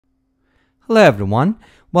Hello everyone,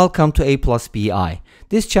 welcome to aplusbi.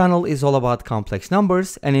 This channel is all about complex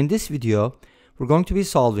numbers, and in this video we're going to be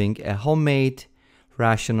solving a homemade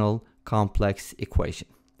rational complex equation.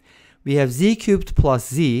 We have z cubed plus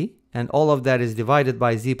z, and all of that is divided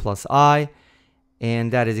by z plus I,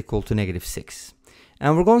 and that is equal to -6.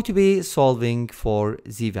 And we're going to be solving for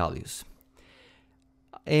z values.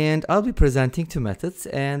 And I'll be presenting two methods,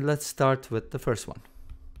 and let's start with the first one.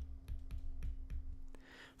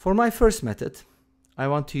 For my first method, I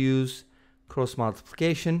want to use cross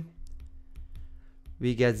multiplication.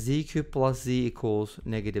 We get z cubed plus z equals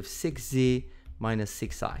 -6z minus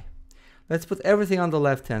 6i. Let's put everything on the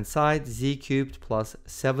left hand side. Z cubed plus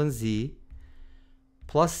 7z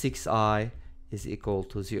plus 6i is equal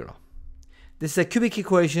to 0. This is a cubic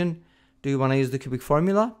equation. Do you want to use the cubic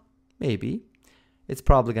formula? Maybe. It's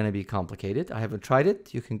probably going to be complicated. I haven't tried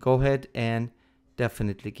it. You can go ahead and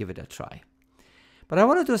definitely give it a try. But I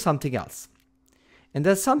want to do something else. And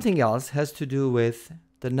that something else has to do with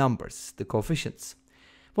the numbers, the coefficients.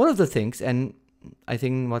 One of the things, and I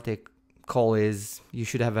think what they call is you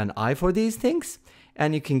should have an eye for these things.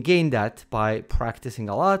 And you can gain that by practicing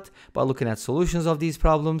a lot, by looking at solutions of these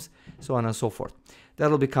problems, so on and so forth.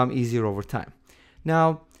 That'll become easier over time.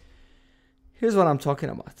 Now, here's what I'm talking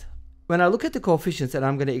about. When I look at the coefficients, and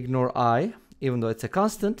I'm going to ignore I, even though it's a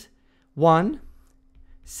constant, 1,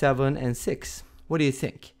 7, and 6. What do you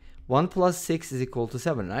think? 1 plus 6 is equal to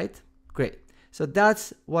 7, right? Great. So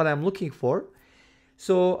that's what I'm looking for.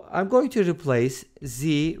 So I'm going to replace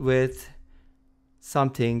z with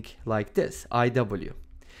something like this, IW.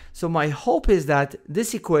 So my hope is that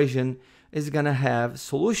this equation is going to have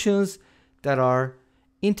solutions that are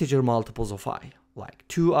integer multiples of I, like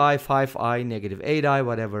 2i, 5i, -8i,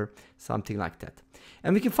 whatever, something like that.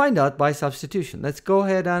 And we can find out by substitution. Let's go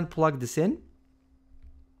ahead and plug this in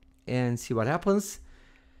and see what happens.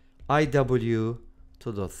 IW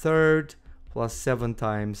to the third plus 7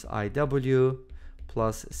 times IW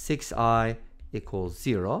plus 6i equals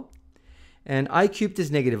 0. And I cubed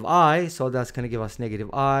is -I, so that's going to give us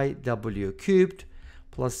 -IW cubed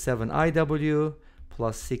plus 7IW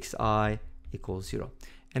plus 6i equals 0.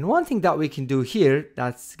 And one thing that we can do here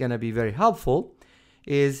that's going to be very helpful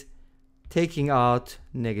is taking out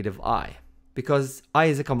 -I, because I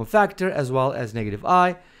is a common factor as well as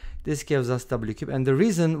 -I. This gives us w cubed. And the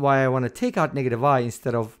reason why I want to take out -I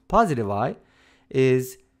instead of +I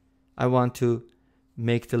is I want to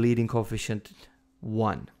make the leading coefficient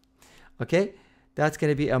 1. Okay, that's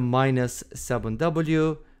going to be a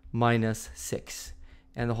 -7w minus 6.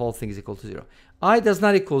 And the whole thing is equal to 0. I does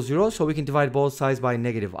not equal 0, so we can divide both sides by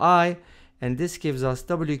 -I. And this gives us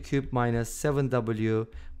w cubed minus 7w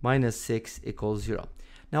minus 6 equals 0.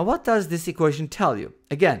 Now, what does this equation tell you?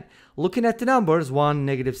 Again, looking at the numbers, 1,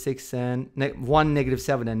 -6, and 1,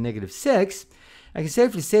 -7, and -6, I can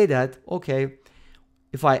safely say that, okay,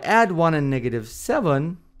 if I add 1 and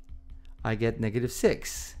 -7, I get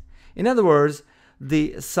 -6. In other words,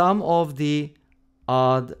 the sum of the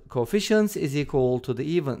odd coefficients is equal to the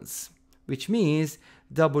evens, which means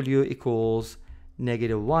w equals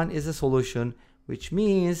 -1 is a solution, which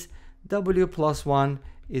means w plus 1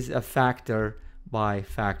 is a factor by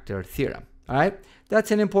factor theorem. All right,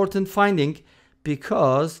 that's an important finding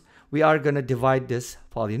because we are going to divide this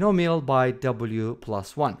polynomial by w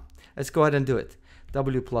plus 1. Let's go ahead and do it.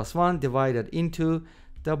 W plus 1 divided into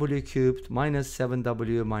w cubed minus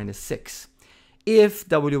 7w minus 6. If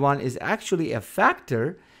w1 is actually a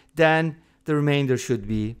factor, then the remainder should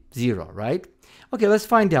be 0, right? Okay, let's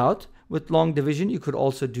find out. With long division, you could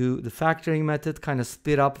also do the factoring method, kind of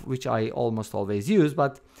split up, which I almost always use,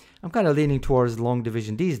 but I'm kind of leaning towards long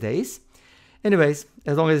division these days. Anyways,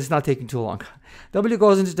 as long as it's not taking too long. W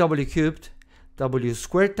goes into w cubed, w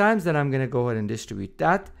squared times, then I'm going to go ahead and distribute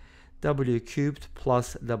that. W cubed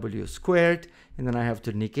plus w squared, and then I have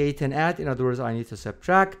to negate and add. In other words, I need to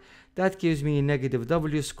subtract. That gives me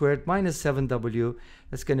 -w squared minus 7w.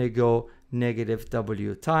 That's going to go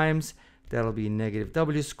 -w times. That'll be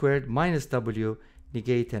 -w squared minus w.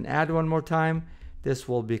 Negate and add one more time. This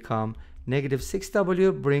will become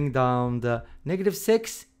 -6w. Bring down the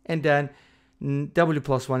 -6, and then w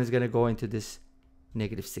plus 1 is going to go into this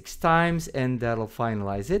 -6 times, and that'll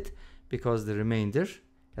finalize it because the remainder,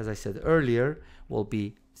 as I said earlier, will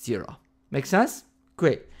be 0. Make sense?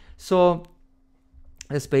 Great. So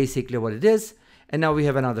that's basically what it is. And now we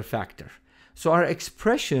have another factor. So our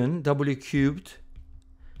expression w cubed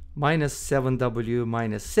minus 7w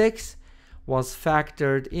minus 6 was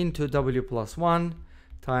factored into w plus 1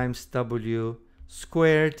 times w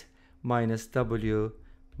squared minus w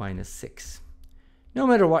minus 6. No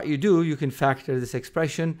matter what you do, you can factor this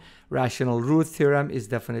expression. Rational root theorem is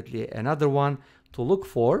definitely another one to look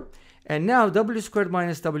for. And now w squared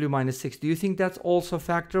minus w minus 6, do you think that's also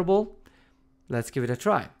factorable? Let's give it a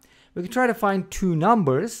try. We can try to find two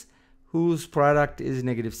numbers whose product is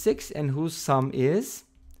negative 6 and whose sum is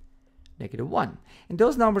negative 1. And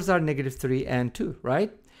those numbers are negative 3 and 2,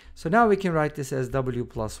 right? So now we can write this as w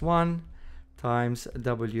plus 1 times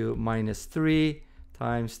w minus 3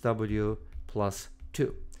 times w plus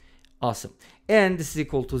 2. Awesome. And this is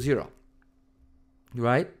equal to 0,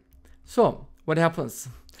 right? So what happens?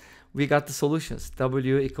 We got the solutions.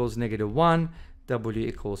 W equals negative 1, W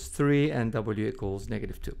equals 3, and W equals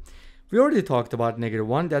negative 2. We already talked about negative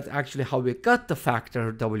 1. That's actually how we got the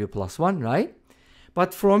factor W plus 1, right?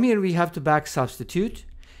 But from here, we have to back substitute.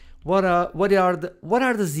 What are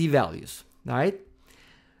the Z values, right?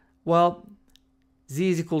 Well, Z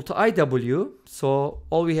is equal to IW. So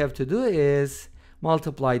all we have to do is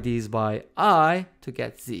multiply these by I to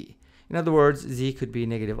get Z. In other words, Z could be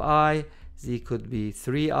negative I, Z could be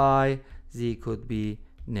 3I, Z could be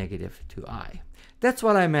negative 2I. That's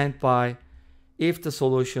what I meant by if the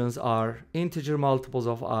solutions are integer multiples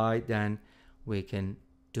of I, then we can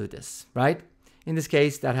do this, right? In this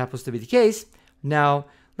case, that happens to be the case. Now,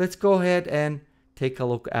 let's go ahead and take a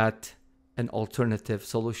look at an alternative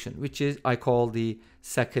solution, which is I call the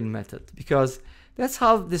second method, because that's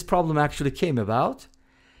how this problem actually came about.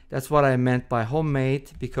 That's what I meant by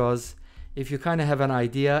homemade, because if you kind of have an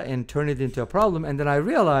idea and turn it into a problem, and then I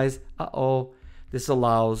realize, this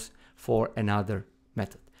allows for another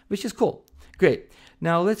method, which is cool. Great.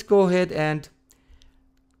 Now let's go ahead and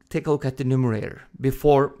take a look at the numerator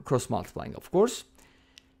before cross multiplying, of course.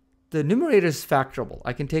 The numerator is factorable.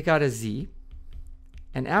 I can take out a Z,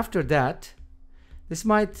 and after that, this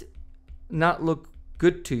might not look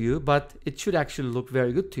good to you, but it should actually look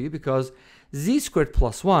very good to you, because Z squared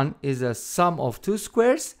plus 1 is a sum of two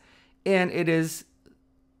squares, and it's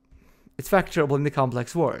factorable in the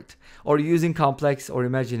complex world, or using complex or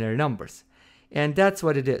imaginary numbers. And that's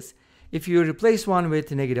what it is. If you replace one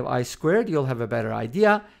with negative I squared, you'll have a better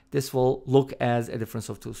idea. This will look as a difference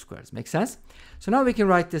of two squares. Make sense? So now we can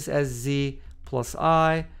write this as Z plus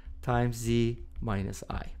I times Z minus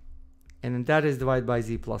I. And then that is divided by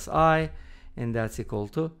Z plus I, and that's equal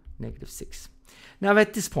to negative 6. Now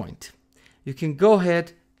at this point, you can go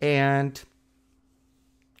ahead and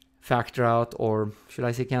factor out, or should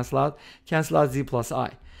I say cancel out Z plus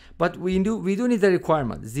I. But we do need the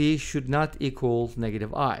requirement. Z should not equal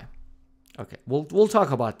negative I. Okay, we'll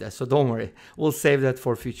talk about that, so don't worry. We'll save that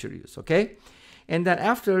for future use, okay? And then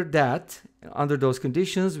after that, under those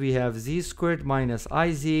conditions, we have Z squared minus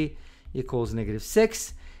IZ equals negative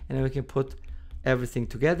 6. And then we can put everything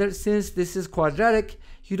together. Since this is quadratic,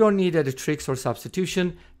 you don't need any tricks or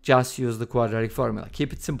substitution. Just use the quadratic formula.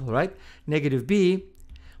 Keep it simple, right? Negative B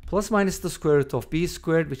plus minus the square root of B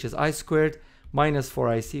squared, which is I squared, minus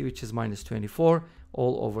 4IC, which is minus 24,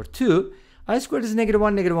 all over 2. I squared is negative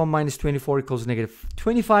 1 minus 24 equals negative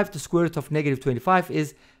 25. The square root of negative 25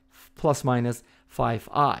 is plus minus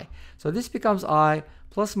 5I. So this becomes I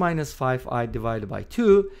plus minus 5I divided by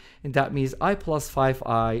 2. And that means I plus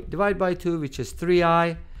 5I divided by 2, which is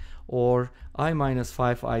 3I, or I minus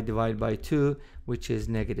 5I divided by 2, which is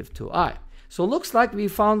negative 2I. So it looks like we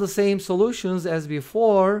found the same solutions as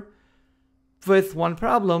before with one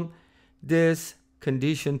problem. This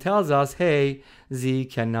condition tells us, hey, Z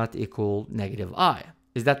cannot equal negative I.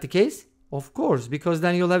 Is that the case? Of course, because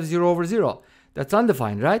then you'll have 0 over 0. That's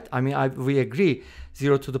undefined, right? I mean, we agree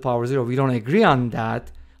 0 to the power 0. We don't agree on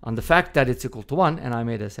that, on the fact that it's equal to 1, and I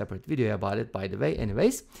made a separate video about it, by the way,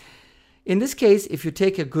 anyways. In this case, if you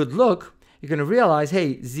take a good look, you're going to realize,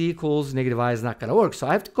 hey, Z equals negative I is not going to work. So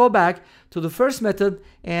I have to go back to the first method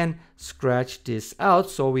and scratch this out,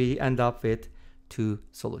 so we end up with two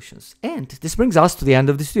solutions. And this brings us to the end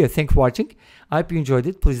of this video. Thanks for watching. I hope you enjoyed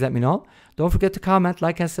it. Please let me know. Don't forget to comment,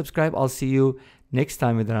 like, and subscribe. I'll see you next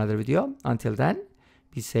time with another video. Until then,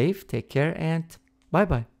 be safe, take care, and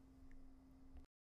bye-bye.